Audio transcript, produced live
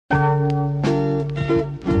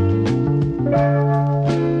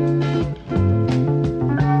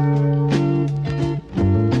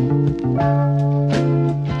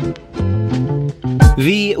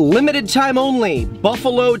limited time only,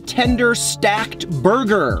 buffalo tender stacked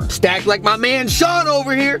burger. Stacked like my man Sean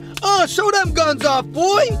over here. Oh, show them guns off,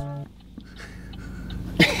 boy.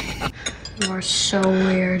 You are so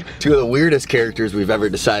weird. Two of the weirdest characters we've ever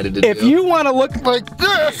decided to do. If you want to look like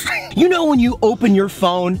this, you know when you open your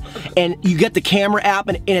phone and you get the camera app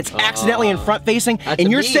and it's accidentally in front facing and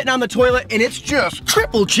you're sitting on the toilet and it's just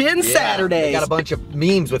triple chin Saturdays. They got a bunch of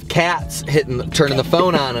memes with cats turning the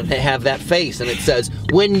phone on and they have that face and it says,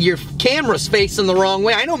 when your camera's facing the wrong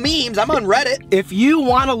way. I know memes, I'm on Reddit. If you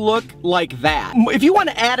want to look like that, if you want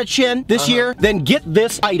to add a chin this year, then get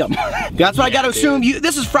this item. That's what I got to assume.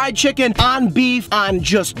 This is fried chicken on beef, on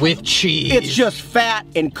just with cheese. It's just fat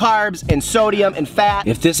and carbs and sodium and fat.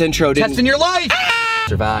 If this intro didn't testing your life,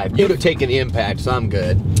 survived. You'd have taken the impact, so I'm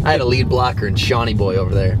good. I had a lead blocker and Shawnee boy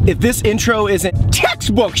over there. If this intro isn't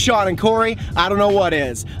textbook Sean and Corey, I don't know what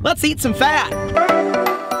is. Let's eat some fat.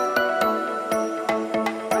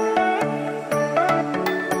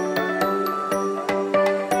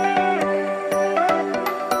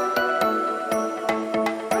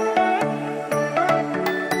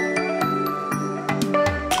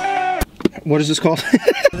 What is this called?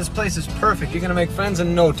 This place is perfect. You're gonna make friends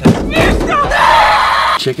in no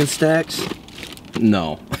time. Chicken stacks?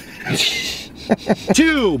 No.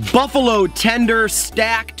 2 buffalo tender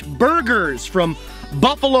stacked burgers from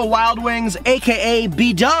Buffalo Wild Wings, aka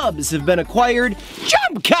B-Dubs, have been acquired.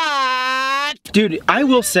 Jump cut! Dude, I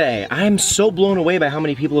will say, I'm so blown away by how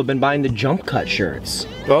many people have been buying the jump cut shirts.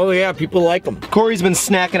 Oh yeah, people like them. Corey's been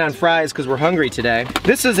snacking on fries because we're hungry today.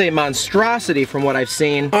 This is a monstrosity from what I've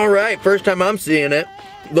seen. All right, first time I'm seeing it.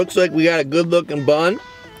 Looks like we got a good looking bun.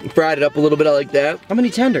 Fried it up a little bit, I like that. How many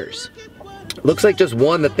tenders? Looks like just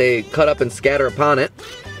one that they cut up and scatter upon it.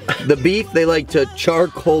 The beef, they like to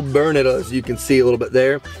charcoal burn it, as you can see a little bit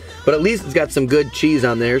there. But at least it's got some good cheese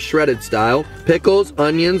on there, shredded style. Pickles,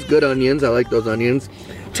 onions, good onions, I like those onions.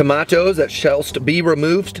 Tomatoes that shall be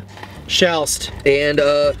removed. Shelst. And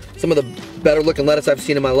some of the better looking lettuce I've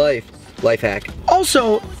seen in my life. Life hack.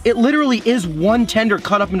 Also, it literally is one tender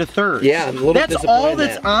cut up into thirds. Yeah, I'm a little That's all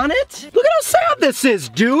that's on it? Look at how sad this is,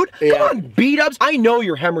 dude. Yeah. Come on, B-Dubs. I know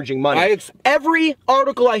you're hemorrhaging money. Every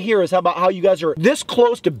article I hear is about how you guys are this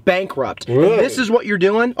close to bankrupt. Really? And this is what you're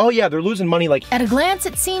doing? Oh yeah, they're losing money like... At a glance,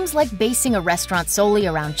 it seems like basing a restaurant solely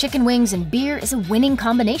around chicken wings and beer is a winning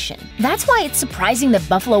combination. That's why it's surprising that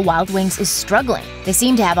Buffalo Wild Wings is struggling. They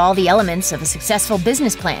seem to have all the elements of a successful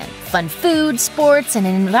business plan. Fun food, sports, and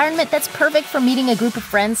an environment that's perfect for meeting a group of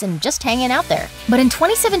friends and just hanging out there. But in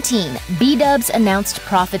 2017, B-Dubs announced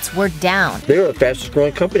profits were down. They were the fastest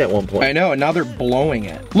growing company at one point. I know, and now they're blowing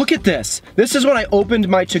it. Look at this. This is when I opened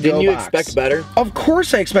my to-go box. Didn't you expect better? Of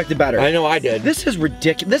course I expected better. I know I did. This is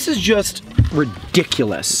ridiculous. This is just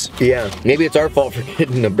ridiculous. Yeah, maybe it's our fault for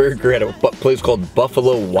getting a burger at a place called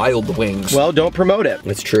Buffalo Wild Wings. Well, don't promote it.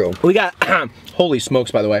 It's true. We got, holy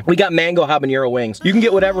smokes, by the way. We got mango habanero wings. You can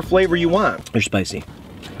get whatever flavor you want. They're spicy.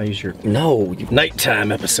 I use your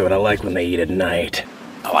nighttime episode. I like when they eat at night.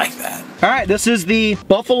 I like that. All right, this is the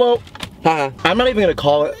Buffalo. I'm not even gonna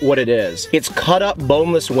call it what it is. It's cut up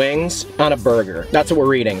boneless wings on a burger. That's what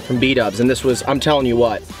we're eating from B-Dubs, and this was, I'm telling you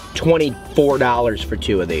what, $24 for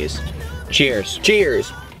 2 of these. Cheers.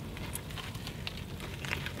 Cheers.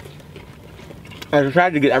 I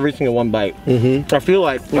tried to get everything in one bite. I feel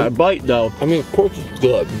like a bite though. I mean, of course it's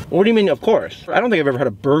good. What do you mean, of course? I don't think I've ever had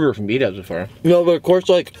a burger from B-Dubs before. No, but of course,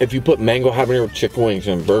 like, if you put mango habanero chicken wings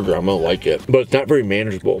in a burger, I'm gonna like it. But it's not very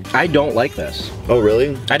manageable. I don't like this. Oh,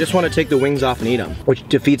 really? I just want to take the wings off and eat them, which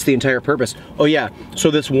defeats the entire purpose. Oh yeah,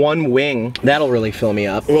 so this one wing, that'll really fill me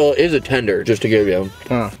up. Well, it is a tender, just to give you.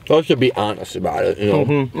 Let's just be honest about it, you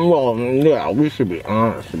know? Well, yeah, we should be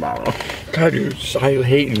honest about it. God, I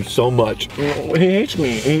hate you so much. He hates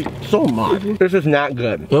me so much. This is not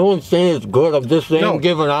good. No one's saying it's good. I'm just saying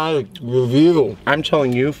giving a review. I'm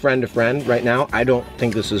telling you, friend to friend, right now, I don't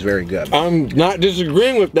think this is very good. I'm not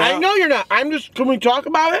disagreeing with that. I know you're not. I'm just, can we talk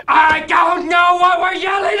about it? I don't know what we're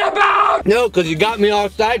yelling about! No, because you got me all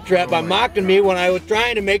sidetracked by mocking me when I was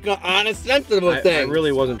trying to make an honest, sensible thing. I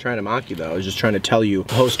really wasn't trying to mock you, though. I was just trying to tell you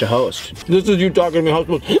host to host. This is you talking to me, host.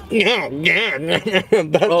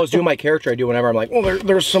 I was doing my character I do whenever I'm like, oh,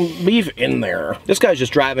 there's some beef in there. This guy's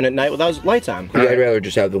just driving at night without his lights on. Yeah, I'd rather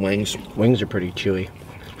just have the wings. Wings are pretty chewy.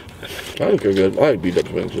 I think they're good. I like B-Dubs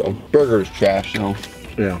wings though. Burger is trash, though.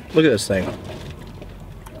 Yeah. Look at this thing.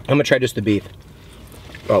 I'm gonna try just the beef.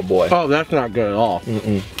 Oh boy. Oh, that's not good at all.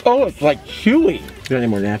 Oh, it's like chewy. You got any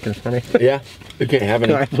more napkins for me? Yeah. You can't have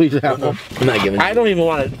any. Can I please have one? I'm not giving it. I don't even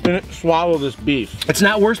want to swallow this beef. It's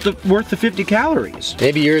not worth the 50 calories.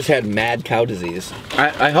 Maybe yours had mad cow disease.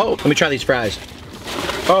 I hope. Let me try these fries.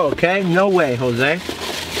 Oh, okay. No way, Jose.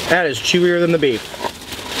 That is chewier than the beef.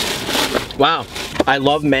 Wow. I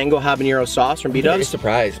love mango habanero sauce from B-Dubs. Very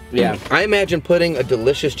surprised. Yeah. I imagine putting a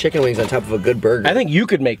delicious chicken wings on top of a good burger. I think you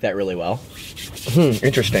could make that really well.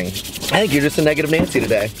 Interesting. I think you're just a negative Nancy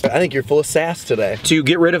today. I think you're full of sass today. To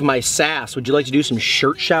get rid of my sass, would you like to do some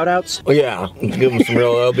shirt shout-outs? Oh yeah, give them some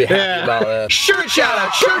real, I'll be happy about that. Shirt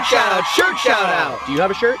shout-out, shirt shout-out, shirt shout-out. Do you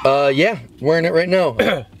have a shirt? Yeah, wearing it right now.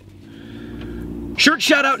 Shirt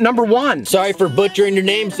shout-out number 1. Sorry for butchering your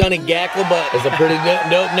name, Sonny Gackle, but it's a pretty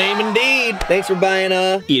dope name indeed. Thanks for buying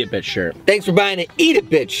a Eat It Bitch shirt. Thanks for buying an Eat It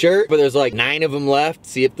Bitch shirt. But there's like 9 of them left.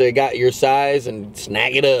 See if they got your size and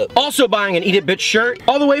snag it up. Also buying an Eat It Bitch shirt,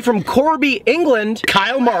 all the way from Corby, England,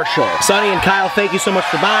 Kyle Marshall. Sonny and Kyle, thank you so much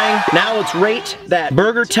for buying. Now let's rate that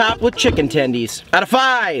burger top with chicken tendies. Out of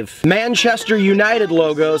 5 Manchester United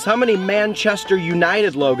logos, how many Manchester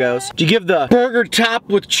United logos do you give the burger top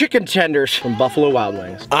with chicken tenders from Buffalo Wild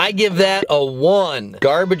Wings? I give that a 1.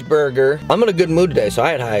 Garbage burger. I'm in a good mood today, so I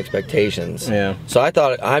had high expectations. Yeah. So I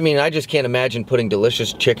thought, I mean, I just can't imagine putting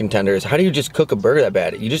delicious chicken tenders. How do you just cook a burger that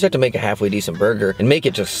bad? You just have to make a halfway decent burger and make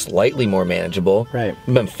it just slightly more manageable. Right.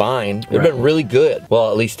 It's been fine. It's been really good.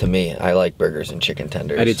 Well, at least to me. I like burgers and chicken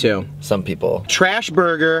tenders. I do too. Some people. Trash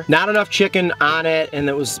burger, not enough chicken on it, and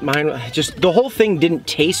it was mine. Just the whole thing didn't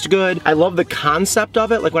taste good. I love the concept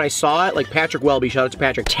of it. Like when I saw it, like Patrick Welby, shout out to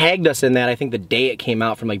Patrick, tagged us in that. I think the day it came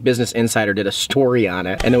out from like Business Insider did a story on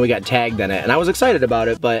it, and then we got tagged in it, and I was excited about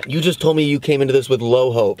it. But You just told me you came into this with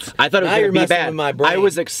low hopes. I thought it was Now gonna be you're messing bad. with my brain. I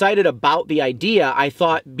was excited about the idea. I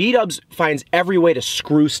thought B-Dubs finds every way to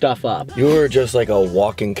screw stuff up. You're just like a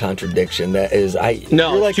walking contradiction. That is,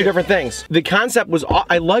 No, you're it's two different things. The concept was,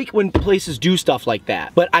 I like when places do stuff like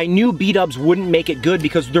that, but I knew B-Dubs wouldn't make it good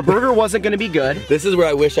because their burger wasn't gonna be good. This is where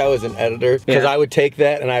I wish I was an editor, because Yeah. I would take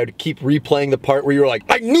that and I would keep replaying the part where you were like,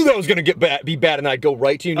 I knew that was gonna be bad, and I'd go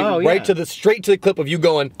right to you, and right to the straight to the clip of you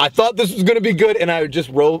going, I thought this was gonna be good, and I would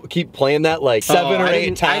just keep playing that like 7 or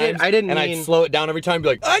 8 times, and I'd slow it down every time, and be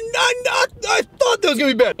like, I thought that was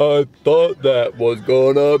gonna be bad. I thought that was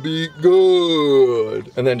gonna be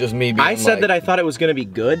good, and then just me being I said that I thought it was gonna be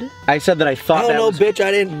good. I said that I thought I don't know, bitch.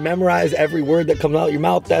 I didn't memorize every word that comes out of your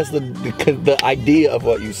mouth. That's the idea of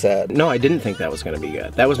what you said. No, I didn't think that was gonna be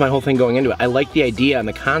good. That was my whole thing going into it. I liked the idea and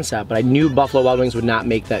the concept, but I knew Buffalo Wild Wings would not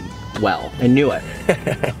make that well. I knew it.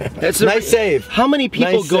 It's Nice save. How many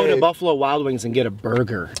people Nice go to save. Buffalo Wild Wings and get a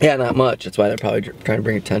burger? Yeah, not much. That's why they're probably trying to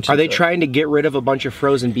bring attention. Are they to it. trying to get rid of a bunch of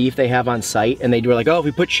frozen beef they have on site, and they were like, oh, if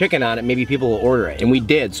we put chicken on it, maybe people will order it. And we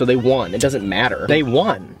did, so they won. It doesn't matter. They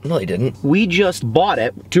won. No, they didn't. We just bought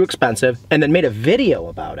it, too expensive, and then made a video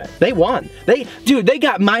about it. They won. Dude, they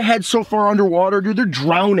got my head so far underwater, dude, they're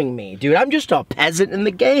drowning me. Dude, I'm just a peasant in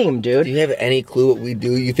the game, dude. Do you have any clue what we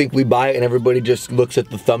do? You think we buy it and everybody just looks at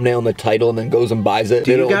the thumbnail and the title and then goes and buys it?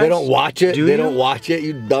 They don't watch it. They don't watch it,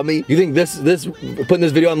 you dummy. You think this putting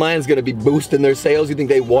this video online is gonna be boosting their sales? You think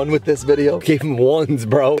they won with this video? Gave them 1s,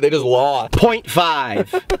 bro. They just lost.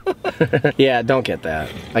 0.5. Yeah, don't get that.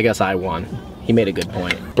 I guess I won. He made a good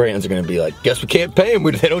point. Brands are gonna be like, guess we can't pay them.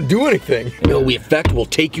 They don't do anything. You know, we will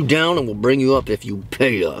take you down and we'll bring you up if you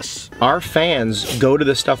pay us. Our fans go to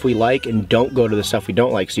the stuff we like and don't go to the stuff we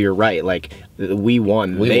don't like, so you're right. Like, we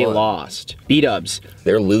won. They lost. B-Dubs.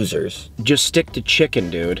 They're losers. Just stick to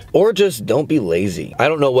chicken, dude. Or just don't be lazy. I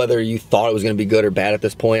don't know whether you thought it was gonna be good or bad at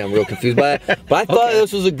this point. I'm real confused by it. But I thought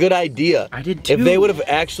this was a good idea. I did too. If they would have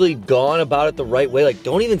actually gone about it the right way, like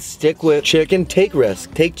don't even stick with chicken, take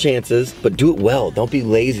risks, take chances, but do it well. Don't be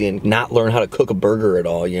lazy and not learn how to cook a burger at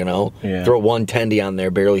all, you know? Yeah. Throw one tendy on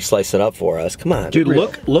there, barely slice it up for us. Come on. Dude,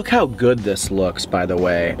 look how good this looks, by the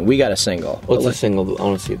way. We got a single. What's a single? I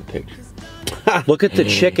wanna see the picture. Look at the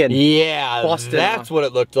chicken. Yeah, Busted that's off. what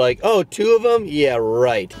it looked like. Oh, 2 of them? Yeah,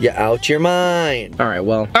 right. You're out your mind. All right,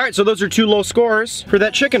 well. All right, so those are 2 low scores for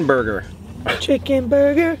that chicken burger. Chicken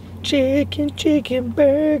burger, chicken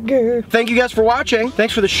burger. Thank you guys for watching.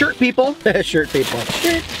 Thanks for the shirt people. Shirt people.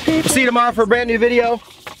 We'll see you tomorrow for a brand new video.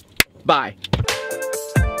 Bye.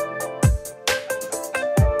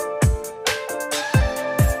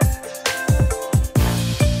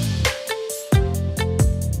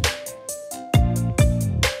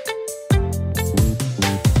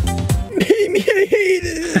 Maybe I hate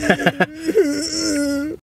it.